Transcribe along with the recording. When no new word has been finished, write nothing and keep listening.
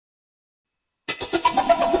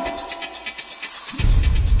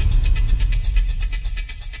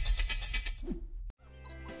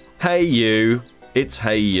Hey you, it's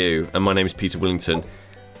Hey You, and my name is Peter Willington.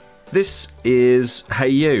 This is Hey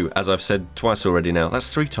You, as I've said twice already now.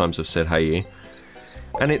 That's 3 times I've said Hey You.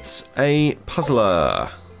 And it's a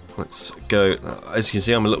puzzler. Let's go. As you can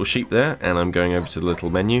see, I'm a little sheep there, and I'm going over to the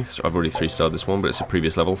little menu. I've already 3-starred this one, but it's a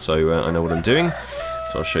previous level, so I know what I'm doing.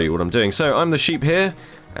 So I'll show you what I'm doing. So I'm the sheep here,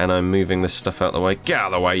 and I'm moving this stuff out of the way. Get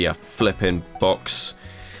out of the way, you flipping box.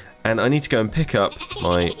 And I need to go and pick up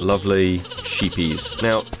my lovely sheepies.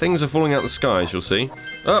 Now, things are falling out the sky, as you'll see.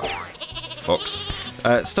 Oh! Fox.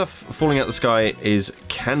 Stuff falling out the sky is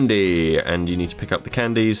candy, and you need to pick up the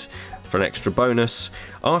candies for an extra bonus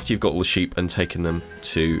after you've got all the sheep and taken them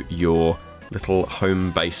to your little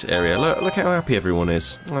home base area. Look how happy everyone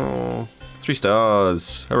is. Oh, 3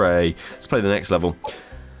 stars. Hooray. Let's play the next level.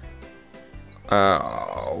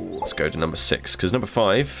 Let's go to number 6, because number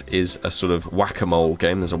 5 is a sort of whack-a-mole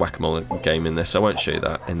game. There's a whack-a-mole game in this. I won't show you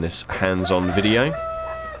that in this hands-on video.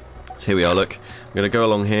 So here we are, look. I'm going to go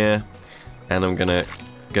along here, and I'm going to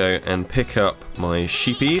go and pick up my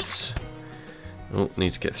sheepies. Oh,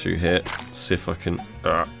 need to get through here. See if I can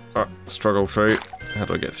struggle through. How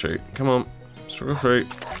do I get through? Come on, struggle through.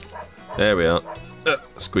 There we are.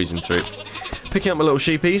 Squeezing through. Picking up my little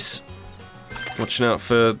sheepies. Watching out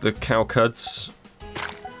for the cow cuds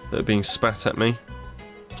that are being spat at me.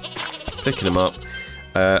 Picking them up.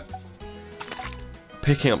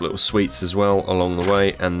 Picking up little sweets as well along the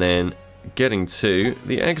way, and then getting to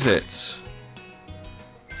the exit.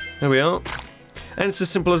 There we are. And it's as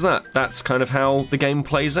simple as that. That's kind of how the game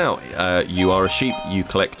plays out. You are a sheep, you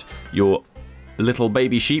collect your little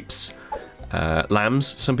baby sheeps.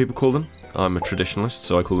 Lambs, some people call them. I'm a traditionalist,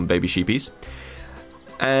 so I call them baby sheepies.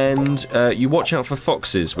 And you watch out for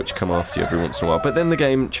foxes, which come after you every once in a while. But then the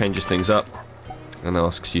game changes things up and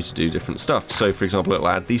asks you to do different stuff. So, for example, it'll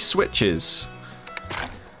add these switches.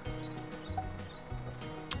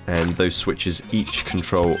 And those switches each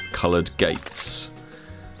control coloured gates.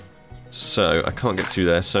 So, I can't get through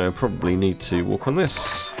there, so I probably need to walk on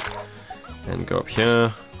this. And go up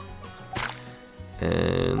here.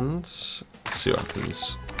 And see what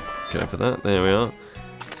happens. Go for that, there we are.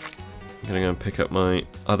 I'm gonna go and pick up my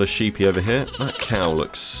other sheepy over here. That cow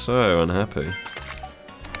looks so unhappy.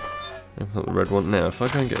 Open up the red one. Now, if I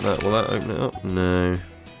go and get that, will that open it up? No.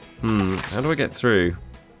 How do I get through?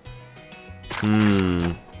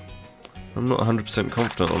 I'm not 100%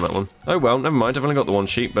 confident on that one. Oh well, never mind, I've only got the 1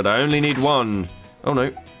 sheep, but I only need 1. Oh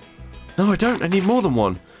no. No, I don't, I need more than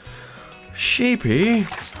 1. Sheepy?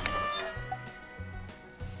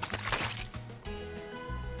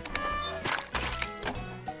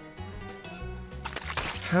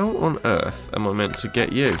 How on earth am I meant to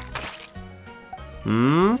get you?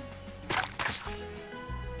 Or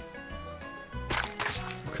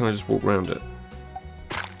can I just walk around it?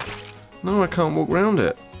 No, I can't walk around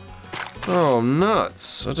it. Oh,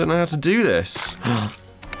 nuts. I don't know how to do this.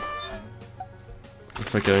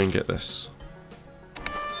 If I go and get this.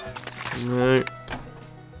 No.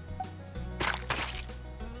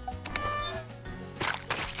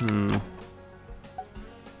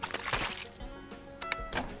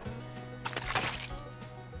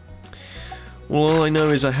 Well, all I know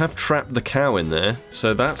is I have trapped the cow in there,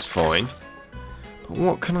 so that's fine. But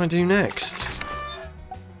what can I do next?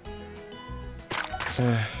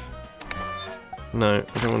 No,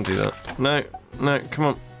 I don't want to do that. No, come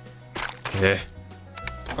on. Yeah.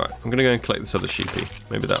 Alright, I'm gonna go and collect this other sheepy.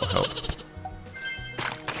 Maybe that'll help.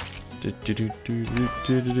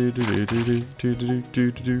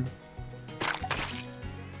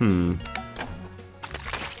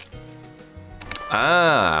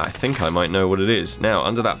 Ah, I think I might know what it is. Now,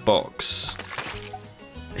 under that box,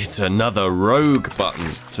 it's another rogue button.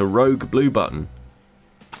 It's a rogue blue button.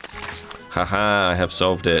 Haha, I have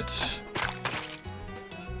solved it.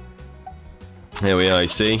 Here we are, you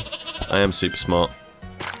see? I am super smart.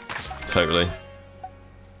 Totally.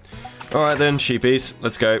 Alright then, sheepies,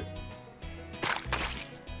 let's go.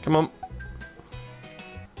 Come on.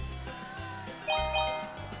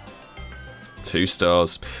 2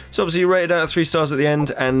 stars. So obviously you rated out 3 stars at the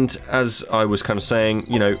end, and as I was kind of saying,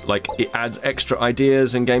 you know, like, it adds extra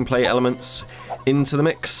ideas and gameplay elements into the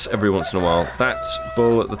mix every once in a while. That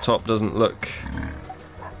bull at the top doesn't look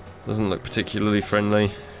particularly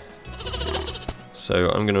friendly. So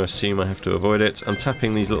I'm going to assume I have to avoid it. I'm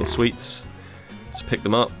tapping these little sweets to pick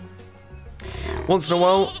them up. Once in a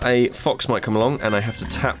while, a fox might come along, and I have to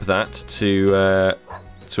tap that to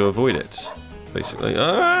avoid it, basically.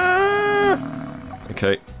 Ah!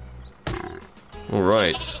 Okay.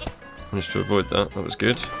 Alright. Managed to avoid that. That was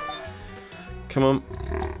good. Come on.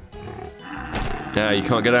 Ah, you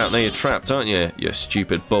can't get out. Now you're trapped, aren't you? You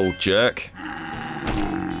stupid bull jerk.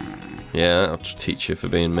 Yeah, I'll teach you for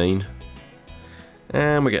being mean.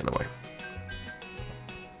 And we're getting away.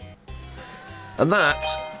 And that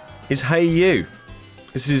is Hay Ewe.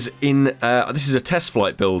 This is a test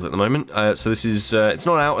flight build at the moment. So this is it's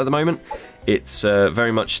not out at the moment. It's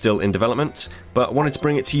very much still in development, but I wanted to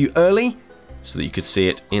bring it to you early so that you could see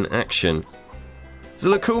it in action. Does it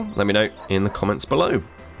look cool? Let me know in the comments below.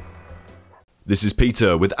 This is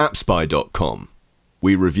Peter with appspy.com.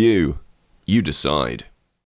 We review, you decide.